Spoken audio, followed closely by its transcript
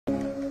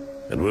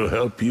and will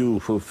help you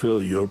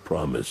fulfill your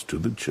promise to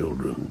the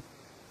children.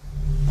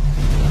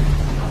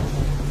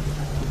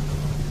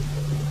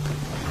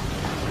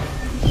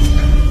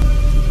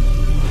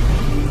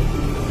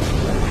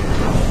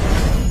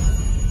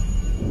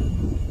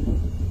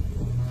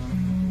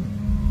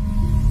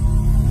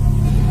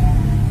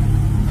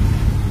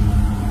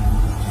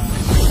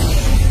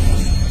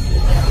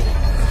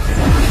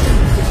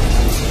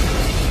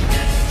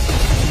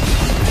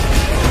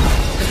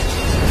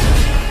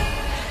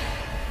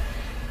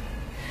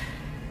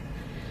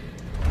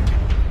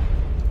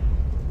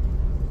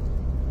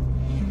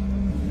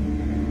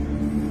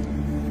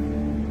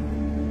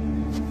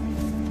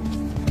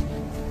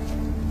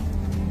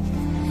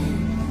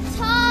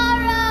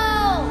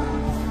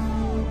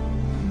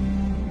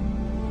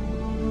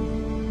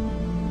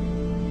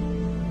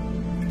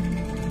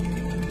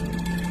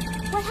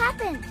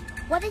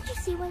 What did you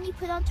see when you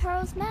put on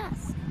Taro's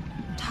mask?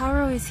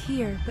 Taro is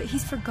here, but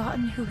he's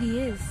forgotten who he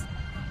is.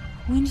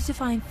 We need to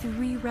find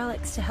 3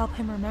 relics to help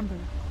him remember.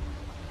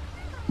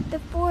 The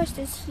forest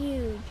is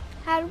huge.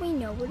 How do we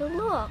know where to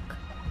look?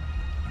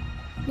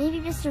 Maybe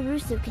Mr.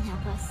 Russo can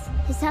help us.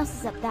 His house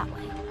is up that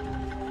way.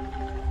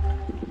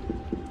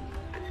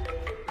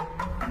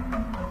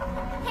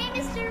 Hey,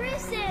 Mr.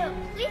 Russo!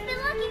 We've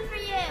been looking for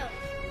you!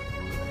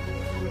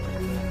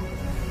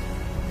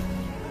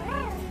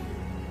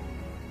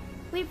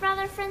 We brought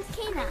our friend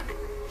Kana.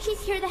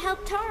 She's here to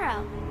help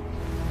Taro.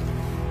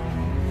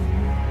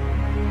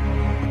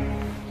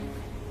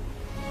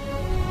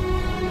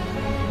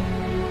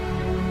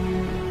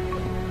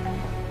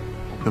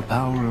 The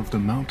power of the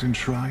mountain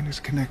shrine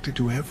is connected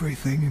to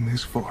everything in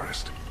this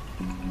forest.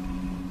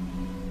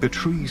 The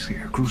trees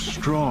here grew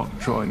strong,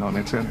 drawing on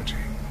its energy.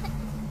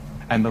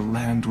 And the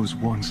land was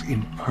once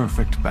in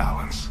perfect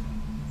balance.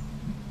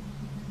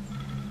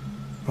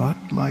 But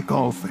like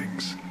all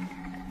things,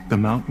 the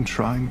mountain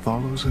shrine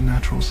follows a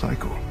natural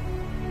cycle.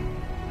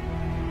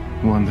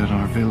 One that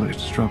our village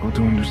struggled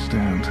to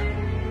understand.